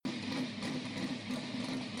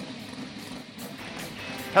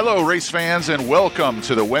Hello, race fans, and welcome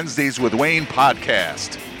to the Wednesdays with Wayne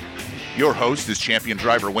podcast. Your host is champion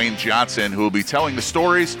driver Wayne Johnson, who will be telling the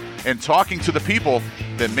stories and talking to the people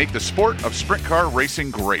that make the sport of sprint car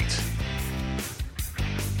racing great.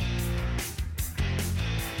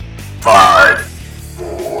 5,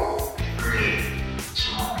 4, 3,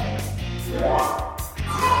 2, 1,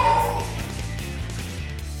 go!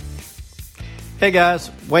 Hey guys,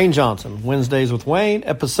 Wayne Johnson, Wednesdays with Wayne,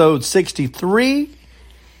 episode 63.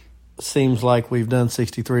 Seems like we've done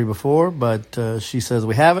 63 before, but she says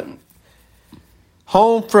we haven't.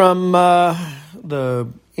 Home from the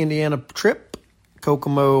Indiana trip,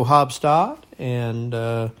 Kokomo Hobstad, and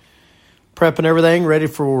prepping everything ready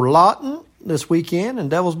for Lawton this weekend and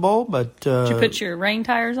Devil's Bowl. But did you put your rain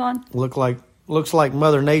tires on? Looks like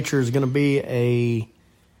Mother Nature is going to be a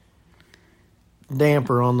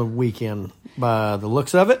damper on the weekend by the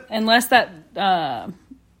looks of it. Unless that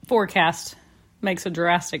forecast makes a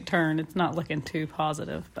drastic turn, it's not looking too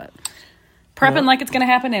positive, but prepping like it's going to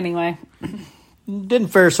happen anyway. Didn't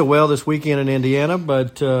fare so well this weekend in Indiana,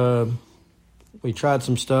 but we tried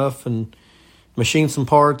some stuff and machined some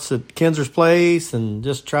parts at Kinzer's place and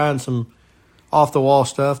just trying some off-the-wall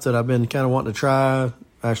stuff that I've been kind of wanting to try.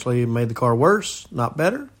 Actually made the car worse, not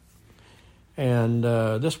better. And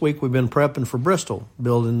this week we've been prepping for Bristol,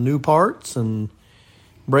 building new parts and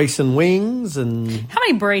bracing wings. And how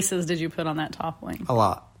many braces did you put on that top wing? A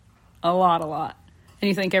lot. A lot. And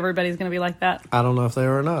you think everybody's going to be like that? I don't know if they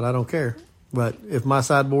are or not. I don't care. But if my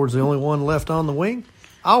sideboard's the only one left on the wing,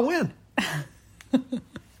 I'll win.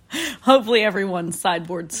 Hopefully everyone's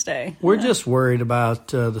sideboard stay. We're just worried about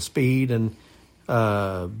the speed and,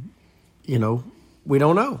 we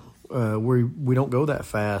don't know. We don't go that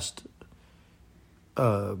fast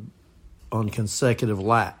on consecutive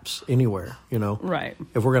laps anywhere, Right.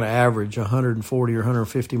 If we're going to average 140 or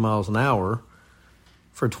 150 miles an hour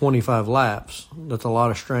for 25 laps, that's a lot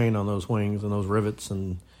of strain on those wings and those rivets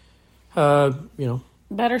and,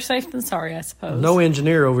 Better safe than sorry, I suppose. No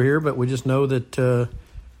engineer over here, but we just know that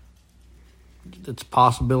it's a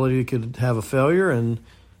possibility it could have a failure, and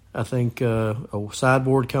I think a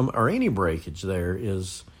sideboard or any breakage there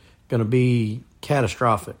is going to be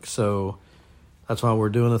catastrophic. So that's why we're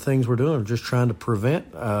doing the things we're doing. We're just trying to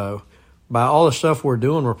prevent. By all the stuff we're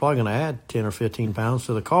doing, we're probably going to add 10 or 15 pounds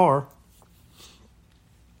to the car.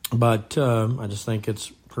 But I just think it's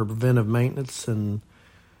for preventive maintenance, and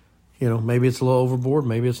maybe it's a little overboard,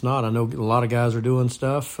 maybe it's not. I know a lot of guys are doing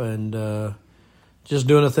stuff and just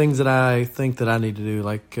doing the things that I think that I need to do,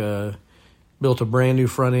 like built a brand new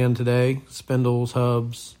front end today, spindles,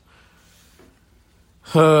 hubs,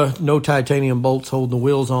 no titanium bolts holding the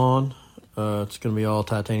wheels on. It's going to be all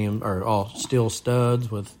titanium or all steel studs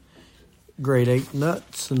with grade 8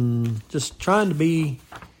 nuts, and just trying to be,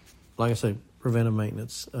 like I say, preventive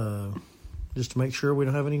maintenance, just to make sure we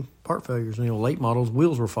don't have any part failures. Late models,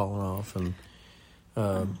 wheels were falling off, and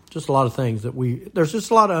just a lot of things there's just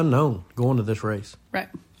a lot of unknown going to this race. Right.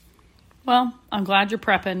 Well, I'm glad you're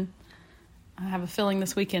prepping. I have a feeling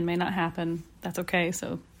this weekend may not happen. That's okay.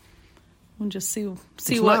 So we'll just see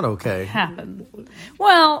it's what not okay. happens.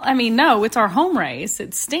 Well, no, it's our home race.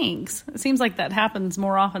 It stinks. It seems like that happens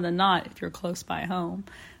more often than not if you're close by home.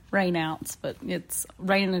 Rain outs, but it's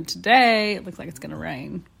raining today. It looks like it's going to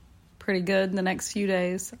rain pretty good in the next few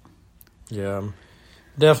days. Yeah, I'm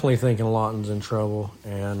definitely thinking Lawton's in trouble.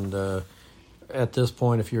 And at this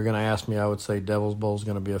point, if you're going to ask me, I would say Devil's Bowl is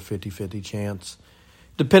going to be a 50-50 chance,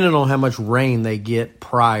 depending on how much rain they get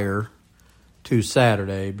prior to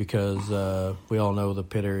Saturday, because we all know the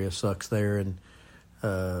pit area sucks there, and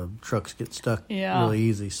trucks get stuck really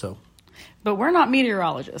easy. So, but we're not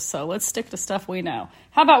meteorologists, so let's stick to stuff we know.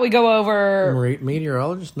 How about we go over...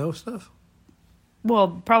 Meteorologists know stuff?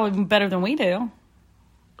 Well, probably better than we do.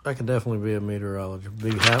 I could definitely be a meteorologist.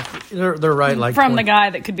 They're right like from 20, the guy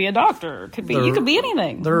that could be a doctor. You could be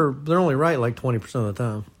anything. They're only right like 20% of the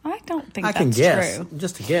time. I don't think I that's can guess, true.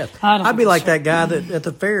 just a guess. I'd be like that guy that at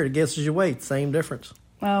the fair that guesses your weight. Same difference.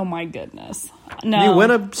 Oh my goodness! No, you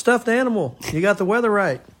win a stuffed animal. You got the weather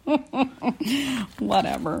right.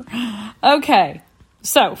 Whatever. Okay,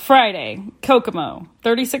 so Friday, Kokomo,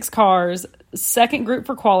 36 cars, second group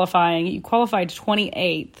for qualifying. You qualified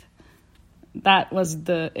 28th. That was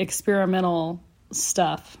the experimental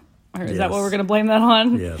stuff. Or is that what we're going to blame that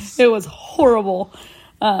on? Yes. It was horrible.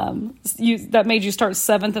 That made you start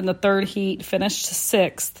 7th in the third heat, finished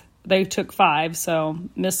 6th. They took 5, so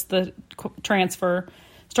missed the transfer.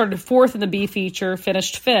 Started 4th in the B feature,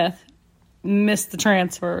 finished 5th, missed the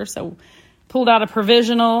transfer. So pulled out a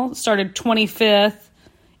provisional, started 25th,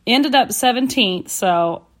 ended up 17th.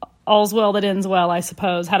 So all's well that ends well, I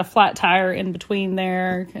suppose. Had a flat tire in between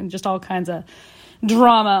there and just all kinds of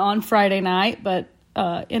drama on Friday night, but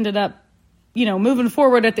ended up, moving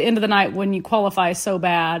forward at the end of the night when you qualify so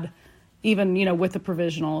bad, even, with the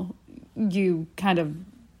provisional, you kind of,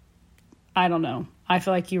 I don't know. I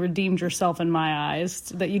feel like you redeemed yourself in my eyes,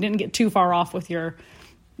 that you didn't get too far off with your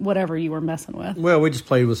whatever you were messing with. Well, we just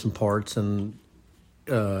played with some parts, and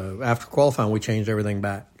after qualifying, we changed everything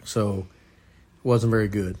back. So it wasn't very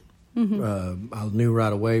good. Mm-hmm. I knew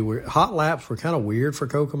right away. Hot laps were kind of weird for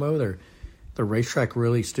Kokomo. The racetrack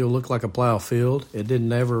really still looked like a plow field. It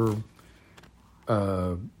didn't ever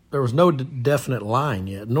there was no definite line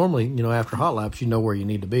yet. Normally, after hot laps, you know where you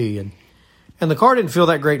need to be. And the car didn't feel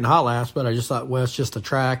that great in hot laps, but I just thought, well, it's just a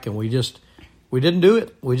track, and we didn't do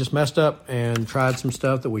it. We just messed up and tried some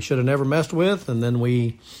stuff that we should have never messed with, and then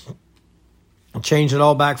we changed it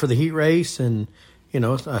all back for the heat race. And,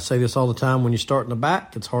 I say this all the time, when you start in the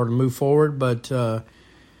back, it's hard to move forward. But and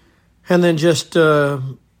then just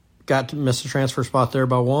got to miss the transfer spot there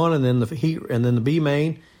by one, and then the B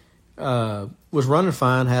main was running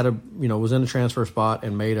fine, was in the transfer spot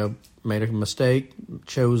and made a mistake,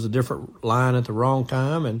 chose a different line at the wrong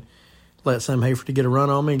time, and let Sam Hayford get a run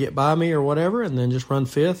on me and get by me or whatever, and then just run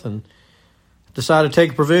fifth, and decided to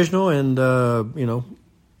take a provisional. And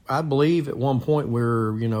I believe at one point we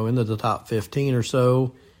were into the top 15 or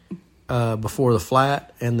so before the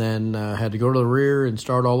flat, and then had to go to the rear and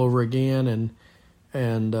start all over again.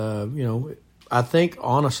 And I think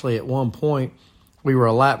honestly at one point we were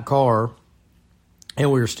a lap car, and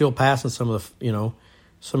we were still passing some of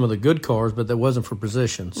the good cars, but that wasn't for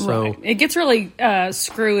position. So right. It gets really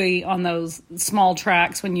screwy on those small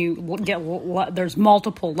tracks when you there's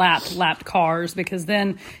multiple lapped cars, because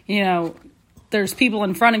then there's people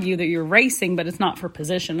in front of you that you're racing, but it's not for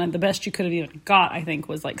position. And the best you could have even got, I think,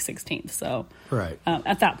 was like 16th. So right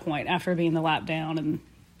at that point, after being the lap down and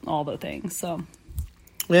all the things. So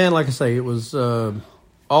and like I say, it was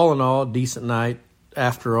all in all a decent night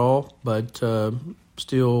after all, but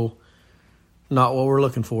still not what we're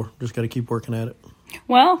looking for. Just got to keep working at it.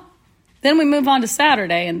 Well, then we move on to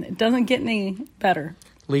Saturday, and it doesn't get any better.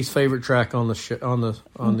 Least favorite track on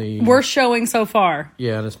the worst showing so far.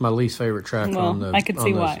 Yeah, and it's my least favorite track I could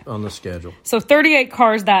see why on the schedule. So 38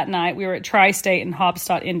 cars that night. We were at Tri-State in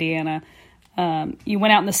Hobstadt, Indiana. You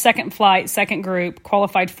went out in the second flight, second group,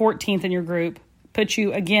 qualified 14th in your group, put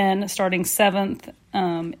you again starting 7th,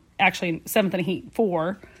 actually 7th in Heat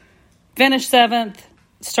 4, finished 7th.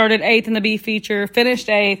 Started 8th in the B feature, finished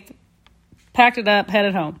 8th, packed it up,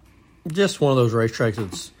 headed home. Just one of those racetracks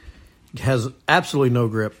that has absolutely no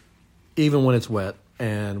grip, even when it's wet.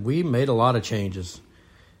 And we made a lot of changes,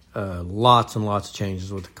 lots and lots of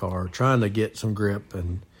changes with the car, trying to get some grip,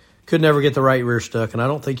 and could never get the right rear stuck. And I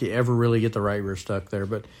don't think you ever really get the right rear stuck there.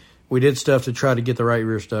 But we did stuff to try to get the right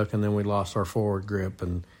rear stuck, and then we lost our forward grip.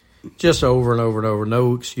 And just over and over and over,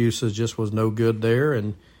 no excuses, just was no good there.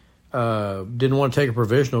 And didn't want to take a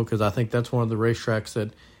provisional, because I think that's one of the racetracks that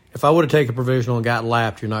if I would have taken a provisional and got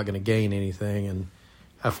lapped, you're not going to gain anything. And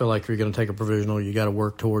I feel like if you're going to take a provisional, you got to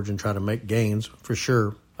work towards and try to make gains for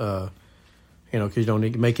sure. Because you don't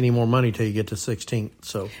need to make any more money till you get to 16th.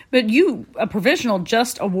 So, but a provisional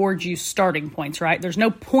just awards you starting points, right? There's no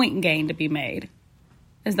point gain to be made.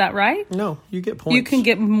 Is that right? No, you get points. You can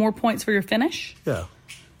get more points for your finish? Yeah.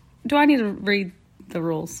 Do I need to read the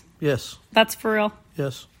rules? Yes. That's for real?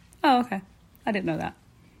 Yes. Oh, okay. I didn't know that.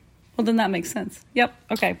 Well, then that makes sense. Yep.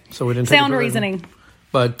 Okay. So we didn't take sound reasoning.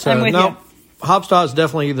 But I'm with you. Hobstadt is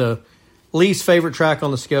definitely the least favorite track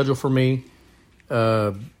on the schedule for me.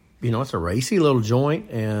 It's a racy little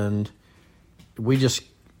joint, and I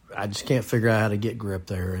just can't figure out how to get grip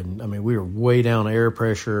there. And I mean, we were way down air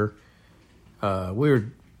pressure.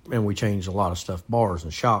 We changed a lot of stuff, bars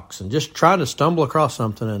and shocks, and just trying to stumble across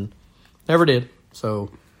something, and never did.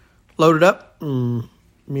 So loaded up.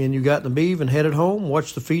 Me and you got in the Beaver and headed home.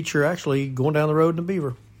 Watched the feature actually going down the road in the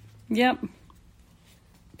Beaver. Yep.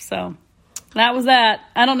 So that was that.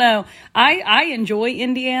 I don't know. I enjoy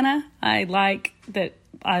Indiana. I like that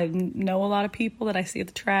I know a lot of people that I see at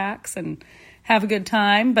the tracks and have a good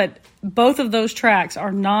time. But both of those tracks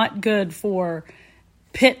are not good for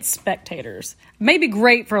pit spectators. Maybe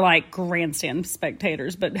great for like grandstand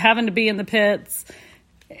spectators, but having to be in the pits,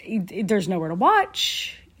 there's nowhere to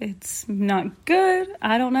watch. It's not good.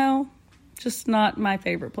 I don't know. Just not my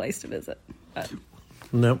favorite place to visit. But.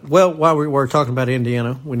 No. Well, while we were talking about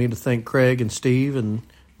Indiana, we need to thank Craig and Steve and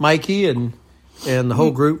Mikey and the whole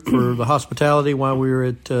group for the hospitality while we were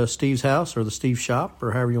at Steve's house, or the Steve shop,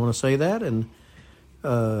 or however you want to say that. And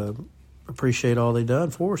appreciate all they done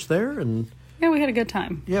for us there. And yeah, we had a good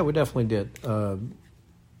time. Yeah, we definitely did.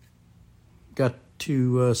 got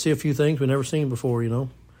to see a few things we've never seen before,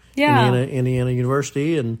 Yeah. Indiana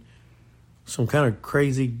University, and some kind of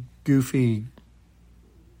crazy, goofy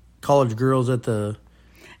college girls at the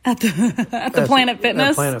Planet Fitness.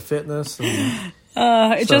 At Planet Fitness. And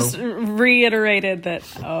it just reiterated that,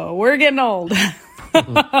 we're getting old.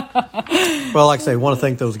 well, like I say, I want to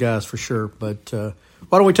thank those guys for sure. But why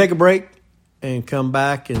don't we take a break and come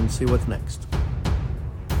back and see what's next?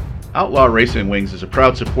 Outlaw Racing Wings is a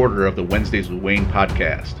proud supporter of the Wednesdays with Wayne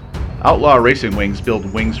podcast. Outlaw Racing Wings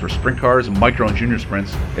build wings for sprint cars, micro and junior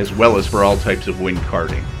sprints, as well as for all types of wing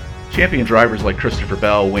karting. Champion drivers like Christopher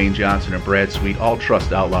Bell, Wayne Johnson, and Brad Sweet all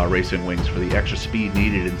trust Outlaw Racing Wings for the extra speed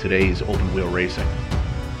needed in today's open-wheel racing.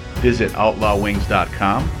 Visit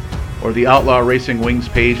outlawwings.com or the Outlaw Racing Wings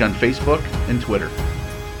page on Facebook and Twitter.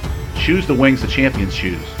 Choose the wings the champions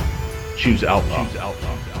choose. Choose Outlaw.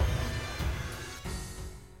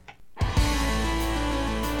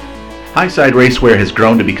 Highside Racewear has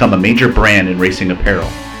grown to become a major brand in racing apparel.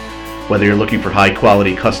 Whether you're looking for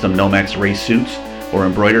high-quality custom Nomex race suits or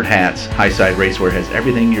embroidered hats, Highside Racewear has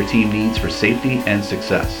everything your team needs for safety and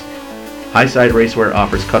success. Highside Racewear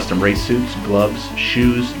offers custom race suits, gloves,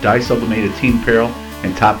 shoes, dye-sublimated team apparel,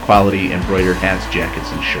 and top-quality embroidered hats,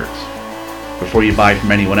 jackets, and shirts. Before you buy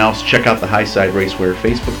from anyone else, check out the Highside Racewear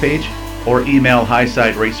Facebook page or email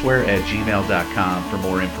highsideracewear@gmail.com for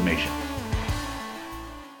more information.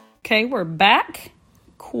 Okay, we're back.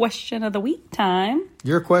 Question of the week time.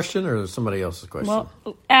 Your question or somebody else's question? Well,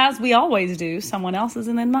 as we always do, someone else's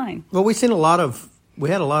and then mine. Well, we had a lot of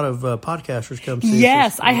podcasters come see us.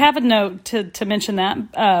 Yes, I have a note to mention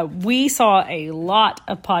that. We saw a lot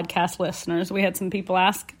of podcast listeners. We had some people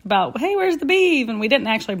ask about, hey, where's the beef? And we didn't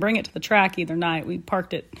actually bring it to the track either night. We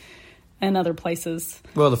parked it in other places.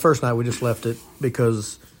 Well, the first night we just left it at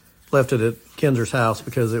Kinzer's house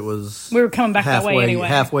because it was we were coming back that way anyway.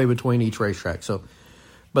 Halfway between each racetrack. So,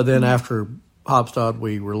 but then after Hobstad,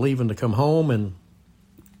 we were leaving to come home, and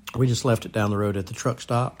we just left it down the road at the truck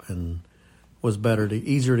stop, and was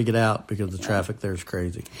easier to get out because the traffic there is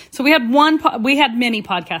crazy. So we had many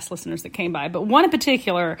podcast listeners that came by, but one in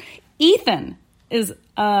particular, Ethan, is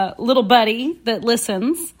a little buddy that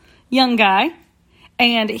listens, young guy,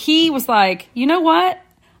 and he was like, you know what?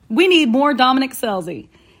 We need more Dominic Scelzi.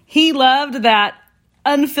 He loved that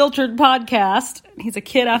unfiltered podcast. He's a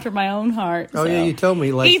kid after my own heart. Oh, yeah, you told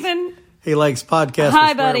me. Ethan, he likes podcasts hi,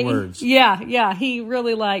 with swear buddy. words. Yeah. He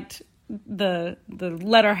really liked the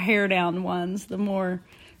let our hair down ones, the more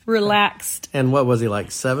relaxed. And what was he,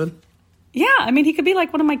 like 7? Yeah, I mean, he could be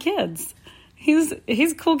like one of my kids. He's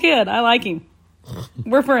a cool kid. I like him.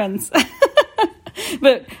 We're friends.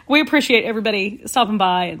 But we appreciate everybody stopping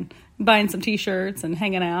by and buying some T-shirts and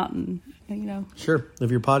hanging out and, Sure. If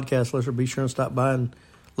you're a podcast listener, be sure and stop by and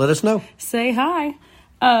let us know. Say hi.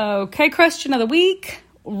 Okay, question of the week.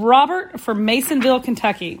 Robert from Masonville,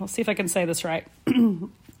 Kentucky. We'll see if I can say this right.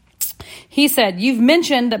 He said, you've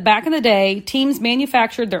mentioned that back in the day, teams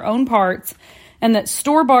manufactured their own parts and that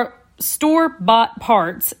store-bought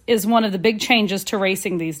parts is one of the big changes to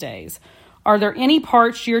racing these days. Are there any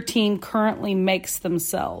parts your team currently makes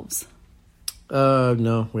themselves?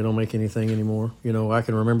 No, we don't make anything anymore. I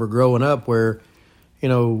can remember growing up where,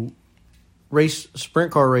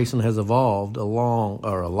 sprint car racing has evolved a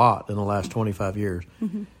lot in the last 25 years.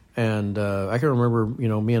 Mm-hmm. And I can remember,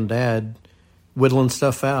 me and Dad whittling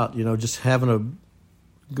stuff out, just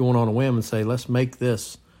going on a whim and say, let's make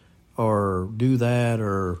this or do that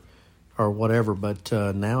or whatever. But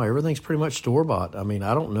now everything's pretty much store-bought. I mean,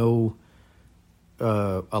 I don't know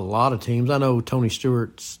a lot of teams. I know Tony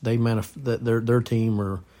Stewart's, their team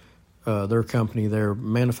or their company there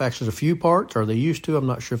manufactures a few parts, or they used to. I'm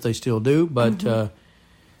not sure if they still do, but no,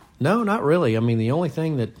 not really. I mean, the only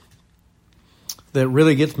thing that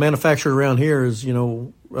really gets manufactured around here is,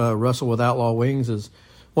 Russell with Outlaw Wings is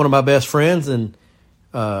one of my best friends, and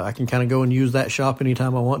I can kind of go and use that shop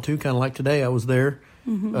anytime I want to, kind of like today. I was there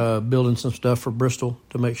building some stuff for Bristol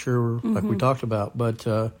to make sure, like we talked about, but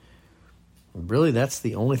really that's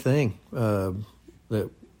the only thing that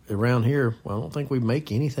around here. I don't think we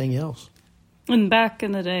make anything else. And back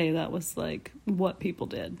in the day, that was like what people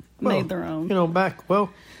did, made their own. In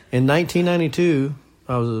 1992,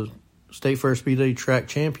 I was a State Fair Speedway track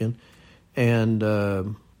champion, and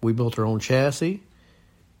we built our own chassis,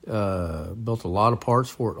 built a lot of parts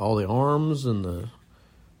for it, all the arms and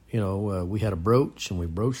we had a brooch, and we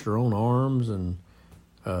broached our own arms, and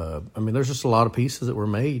there's just a lot of pieces that were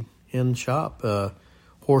made in the shop.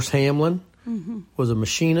 Horst Hamlin was a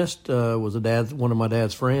machinist, was one of my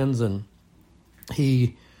dad's friends, and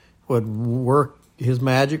he would work his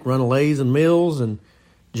magic, run lathes and mills. And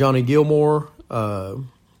Johnny Gilmore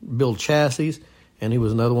build chassis, and he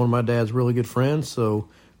was another one of my dad's really good friends. So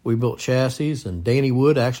we built chassis, and Danny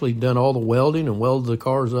Wood actually done all the welding and welded the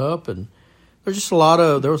cars up. And there was a lot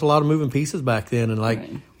of moving pieces back then. And like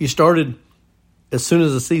you started as soon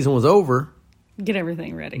as the season was over, get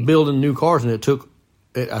everything ready, building new cars, and it took.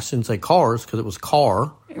 I shouldn't say cars because it was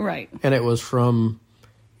car, right? And it was from,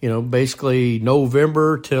 basically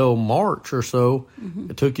November till March or so.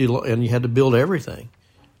 It took you, and you had to build everything,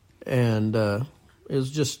 and that's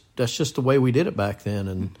just the way we did it back then.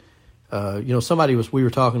 And we were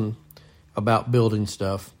talking about building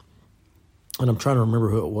stuff, and I'm trying to remember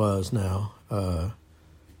who it was now.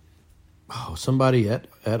 Somebody at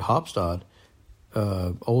Hopstad,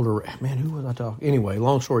 older man. Who was I talking? Anyway,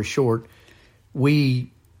 long story short.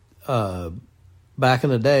 We, back in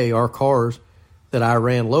the day, our cars that I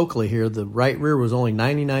ran locally here, the right rear was only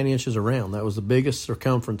 99 inches around. That was the biggest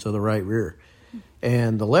circumference of the right rear.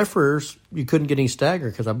 And the left rears, you couldn't get any stagger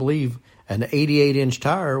because I believe an 88-inch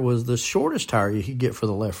tire was the shortest tire you could get for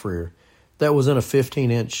the left rear. That was in a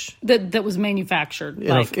 15-inch. That was manufactured.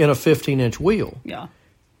 In a 15-inch wheel. Yeah.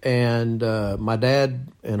 And my dad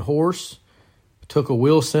and Horse took a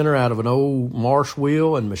wheel center out of an old Marsh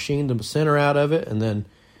wheel and machined the center out of it. And then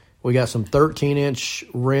we got some 13-inch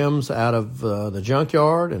rims out of the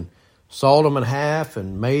junkyard and sawed them in half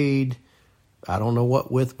and made, I don't know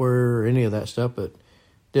what width were or any of that stuff, but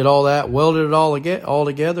did all that, welded it all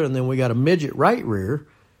together. And then we got a midget right rear.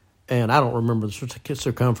 And I don't remember the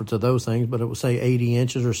circumference of those things, but it would say 80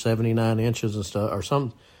 inches or 79 inches and stuff or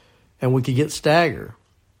something. And we could get stagger.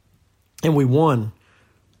 And we won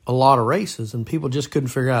a lot of races, and people just couldn't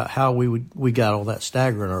figure out how we got all that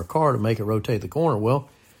stagger in our car to make it rotate the corner. Well,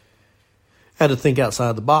 had to think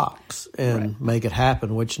outside the box and make it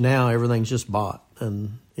happen, which now everything's just bought.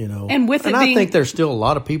 And, I think there's still a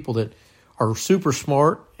lot of people that are super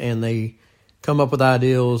smart and they come up with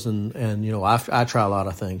ideals and I try a lot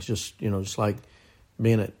of things, just like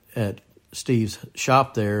being at Steve's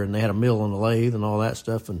shop there, and they had a mill on the lathe and all that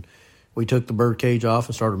stuff, and we took the bird cage off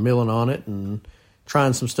and started milling on it and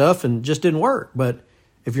trying some stuff, and just didn't work. But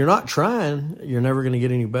if you're not trying, you're never going to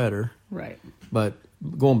get any better. Right. But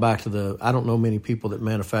going back to I don't know many people that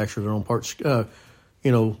manufacture their own parts.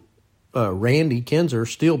 Randy Kinzer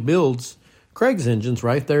still builds Craig's engines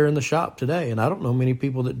right there in the shop today, and I don't know many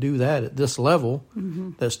people that do that at this level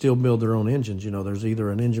that still build their own engines. There's either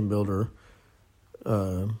an engine builder,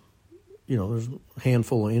 there's a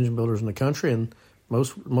handful of engine builders in the country, and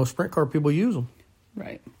most sprint car people use them.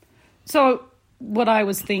 Right. So what I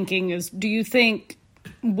was thinking is, do you think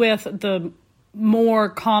with the more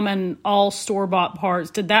common all store-bought parts,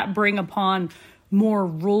 did that bring upon more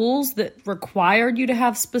rules that required you to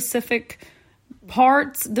have specific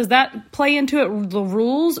parts? Does that play into it, the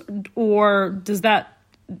rules, or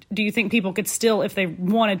do you think people could still, if they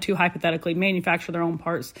wanted to hypothetically, manufacture their own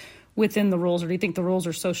parts within the rules, or do you think the rules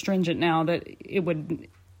are so stringent now that it would,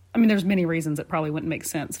 there's many reasons it probably wouldn't make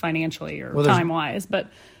sense financially or time-wise, but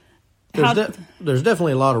there's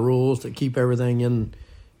definitely a lot of rules that keep everything in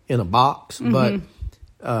a box, but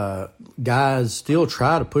guys still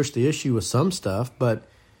try to push the issue with some stuff. But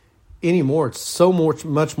anymore, it's so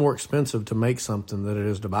much more expensive to make something than it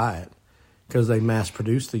is to buy it because they mass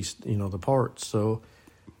produce these, the parts. So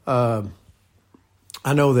I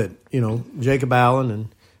know that Jacob Allen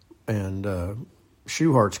and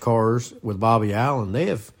Schuhart's cars with Bobby Allen, they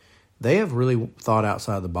have really thought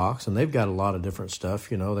outside the box, and they've got a lot of different stuff.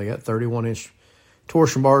 They got 31-inch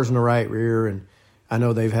torsion bars in the right rear, and I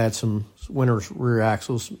know they've had some Winters rear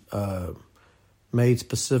axles made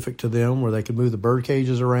specific to them where they could move the bird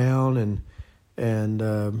cages around, and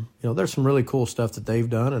there's some really cool stuff that they've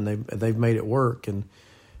done, and they've made it work, and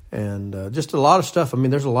just a lot of stuff.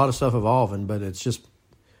 There's a lot of stuff evolving, but it's just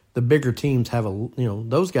the bigger teams have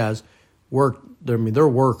those guys work. They're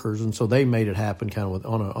workers, and so they made it happen kind of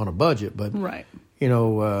on a budget. But right.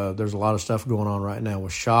 There's a lot of stuff going on right now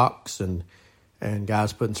with shocks and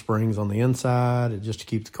guys putting springs on the inside just to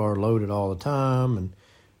keep the car loaded all the time,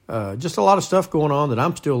 and just a lot of stuff going on that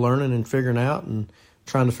I'm still learning and figuring out and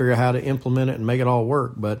trying to figure out how to implement it and make it all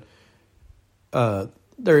work. But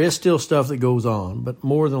there is still stuff that goes on, but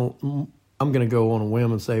more than I'm going to go on a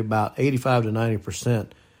whim and say about 85 to 90%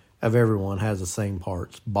 of everyone has the same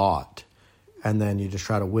parts bought. And then you just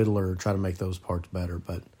try to whittle or try to make those parts better.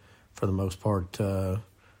 But for the most part, I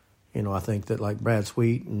think that like Brad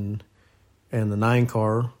Sweet and the 9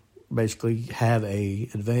 car basically have a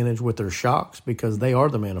advantage with their shocks because they are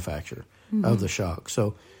the manufacturer of the shock.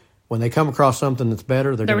 So when they come across something that's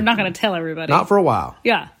better, they're not going to tell everybody. Not for a while.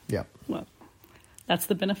 Yeah. Yep. Well, that's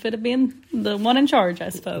the benefit of being the one in charge, I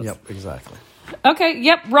suppose. Yep, exactly. Okay,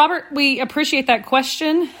 yep, Robert, we appreciate that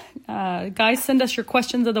question. Guys, send us your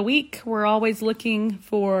questions of the week. We're always looking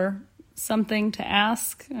for something to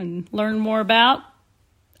ask and learn more about.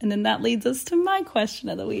 And then that leads us to my question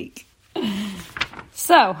of the week.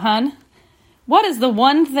 So, hun, what is the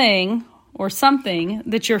one thing or something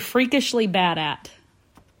that you're freakishly bad at?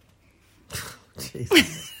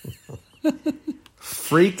 Jesus.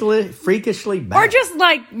 Freakishly bad. Or just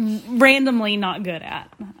like randomly not good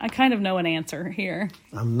at. I kind of know an answer here.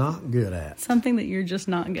 I'm not good at. Something that you're just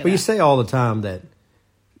not good at. Well, you say all the time that,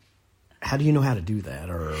 how do you know how to do that?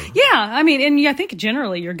 Or Yeah, I mean, and I think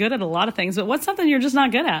generally you're good at a lot of things, but what's something you're just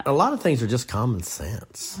not good at? a lot of things are just common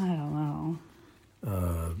sense. I don't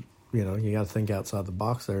know. You got to think outside the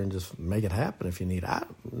box there and just make it happen if you need.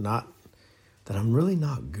 I'm really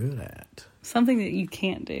not good at. Something that you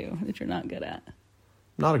can't do, that you're not good at.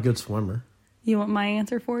 Not a good swimmer. You want my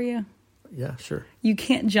answer for you? Yeah, sure. You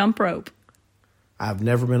can't jump rope. I've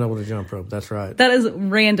never been able to jump rope. That's right. That is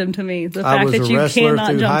random to me. The I fact was that a you wrestler cannot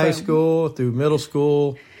through jump high rope. school, through middle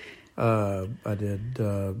school. I did,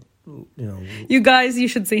 You guys, you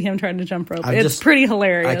should see him trying to jump rope. I It's just- pretty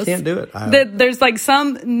hilarious. I can't do it. There's like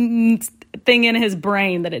some thing in his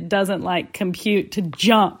brain that it doesn't like compute to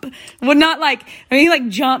jump. Well, not like, I mean, he like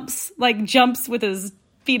jumps with his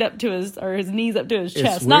feet up to his knees up to his It's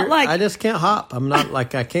chest. weird. Not like I just can't hop. I'm not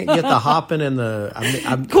like, I can't get the hopping and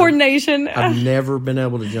the coordination. I've never been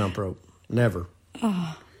able to jump rope. Never.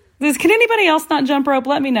 Can anybody else not jump rope?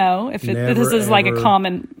 Let me know if Never, this is like a ever.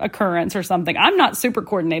 common occurrence or something. I'm not super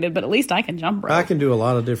coordinated, but at least I can jump rope. I can do a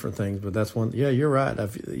lot of different things, but that's one. Yeah, you're right.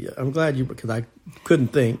 I'm glad because I couldn't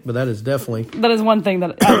think, but that is definitely. That is one thing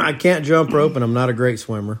that I can't jump rope, and I'm not a great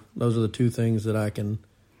swimmer. Those are the two things that I can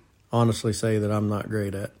honestly say that I'm not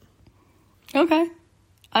great at. Okay.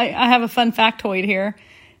 I have a fun factoid here.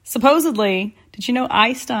 Supposedly, did you know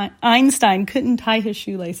Einstein couldn't tie his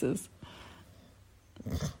shoelaces?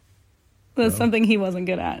 That's something he wasn't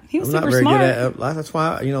good at. He was I'm not super very smart. good at. That's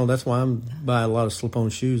why I'm buying a lot of slip-on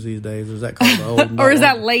shoes these days. Is that called the old? Or is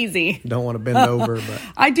that lazy? Don't want to bend over, but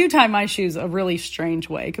I do tie my shoes a really strange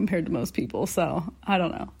way compared to most people, so I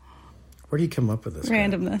don't know. where do you come up with this?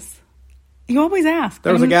 Randomness. You always ask.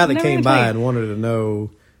 There was a guy that Never came gonna by tell and you. wanted to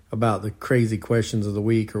know about the crazy questions of the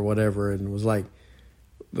week or whatever, and was like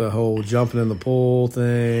the whole jumping in the pool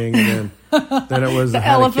thing, and then it was The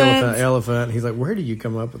how to kill an elephants. elephant. He's like, where do you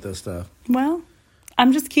come up with this stuff? Well,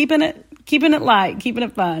 I'm just keeping it light, keeping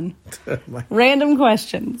it fun. Random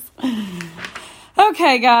questions.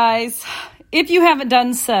 Okay, guys. If you haven't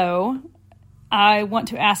done so, I want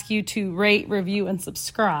to ask you to rate, review, and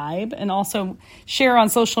subscribe, and also share on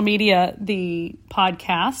social media the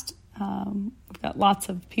podcast. We've got lots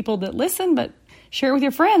of people that listen, but share it with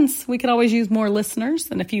your friends. We could always use more listeners.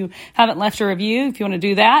 And if you haven't left a review, if you want to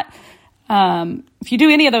do that, if you do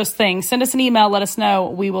any of those things, send us an email, let us know.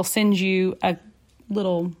 We will send you a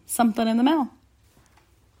little something in the mail.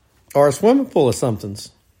 Or a swimming pool of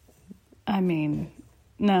somethings. I mean,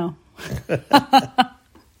 no.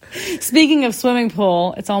 Speaking of swimming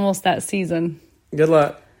pool, it's almost that season. Good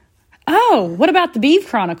luck. Oh, what about the Beef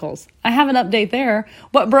Chronicles? I have an update there.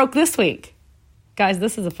 What broke this week? Guys,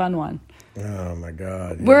 this is a fun one. Oh my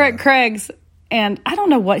God. We're at Craig's, and I don't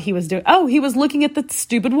know what he was doing. Oh, he was looking at the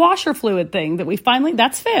stupid washer fluid thing that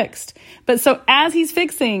that's fixed. But so as he's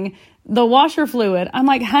fixing the washer fluid, I'm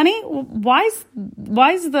like, honey, why's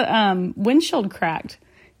the windshield cracked?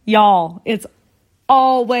 Y'all, it's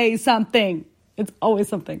always something. It's always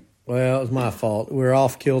something. Well, it was my fault. We're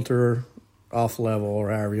off kilter, off level, or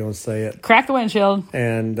however you want to say it. Crack the windshield.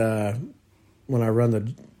 And when I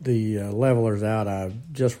run the levelers out, I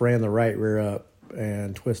just ran the right rear up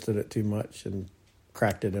and twisted it too much and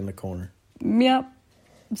cracked it in the corner. Yep.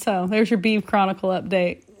 So there's your Beef Chronicle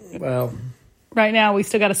update. Well, Right now, we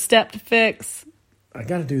still got a step to fix. I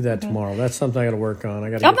got to do that tomorrow. That's something I got to work on.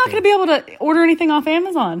 I'm not going to be able to order anything off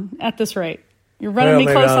Amazon at this rate. You're running me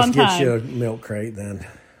maybe close I'll on get time. you a milk crate then.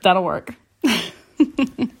 That'll work. Well,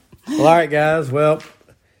 all right, guys. Well,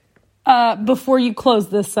 Before you close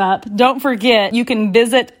this up, don't forget you can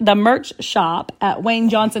visit the merch shop at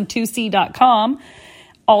WayneJohnson2C.com.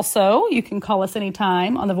 Also, you can call us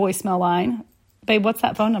anytime on the voicemail line. Babe, what's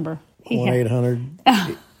that phone number?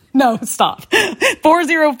 1-800. No, stop.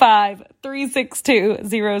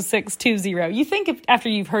 405-362-0620. You think after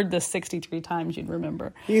you've heard this 63 times, you'd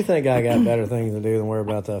remember. You think I got better things to do than worry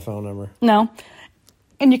about that phone number? No.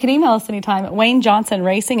 And you can email us anytime at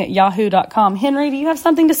WayneJohnsonRacing@yahoo.com. Henry, do you have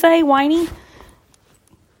something to say, Whiny?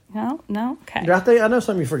 No? Okay. I know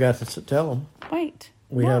something you forgot to tell them. Wait.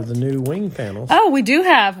 We have the new wing panels. Oh, we do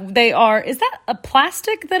have. They are, is that a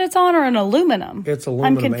plastic that it's on or an aluminum? It's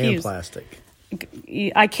aluminum I'm and confused. plastic.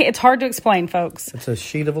 I can't. It's hard to explain, folks. It's a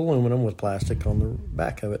sheet of aluminum with plastic on the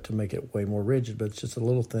back of it to make it way more rigid, but it's just a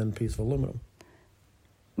little thin piece of aluminum.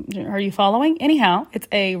 Are you following? Anyhow, it's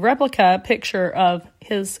a replica picture of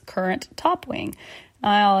his current top wing.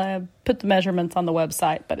 I'll put the measurements on the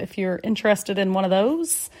website, but if you're interested in one of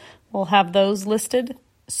those, we'll have those listed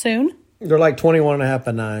soon. They're like 21.5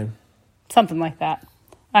 by 9. Something like that.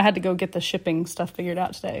 I had to go get the shipping stuff figured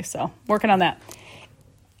out today, so working on that.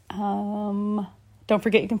 Don't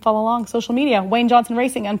forget you can follow along social media, Wayne Johnson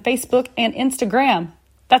Racing on Facebook and Instagram.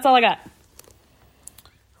 That's all I got.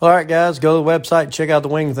 All right, guys, go to the website and check out the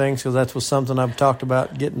wing things because that was something I've talked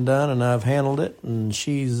about getting done, and I've handled it, and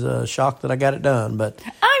she's shocked that I got it done. But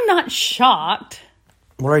I'm not shocked.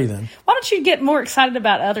 What are you then? Why don't you get more excited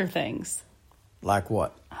about other things? Like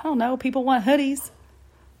what? I don't know. People want hoodies.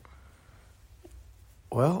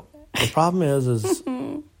 Well, the problem is it's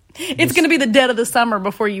going to be the dead of the summer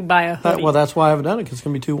before you buy a hoodie. Well, that's why I haven't done it because it's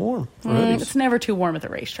going to be too warm for hoodies. It's never too warm at the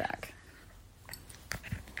racetrack.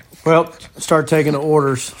 Well, start taking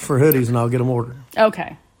orders for hoodies, and I'll get them ordered.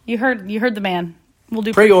 Okay, you heard the man. We'll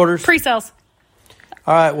do Pre-orders. pre-sales.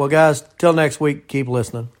 All right, well, guys, till next week, keep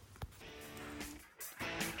listening.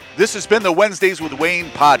 This has been the Wednesdays with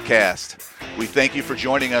Wayne podcast. We thank you for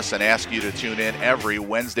joining us and ask you to tune in every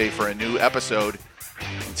Wednesday for a new episode.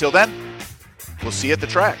 Until then, we'll see you at the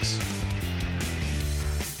tracks.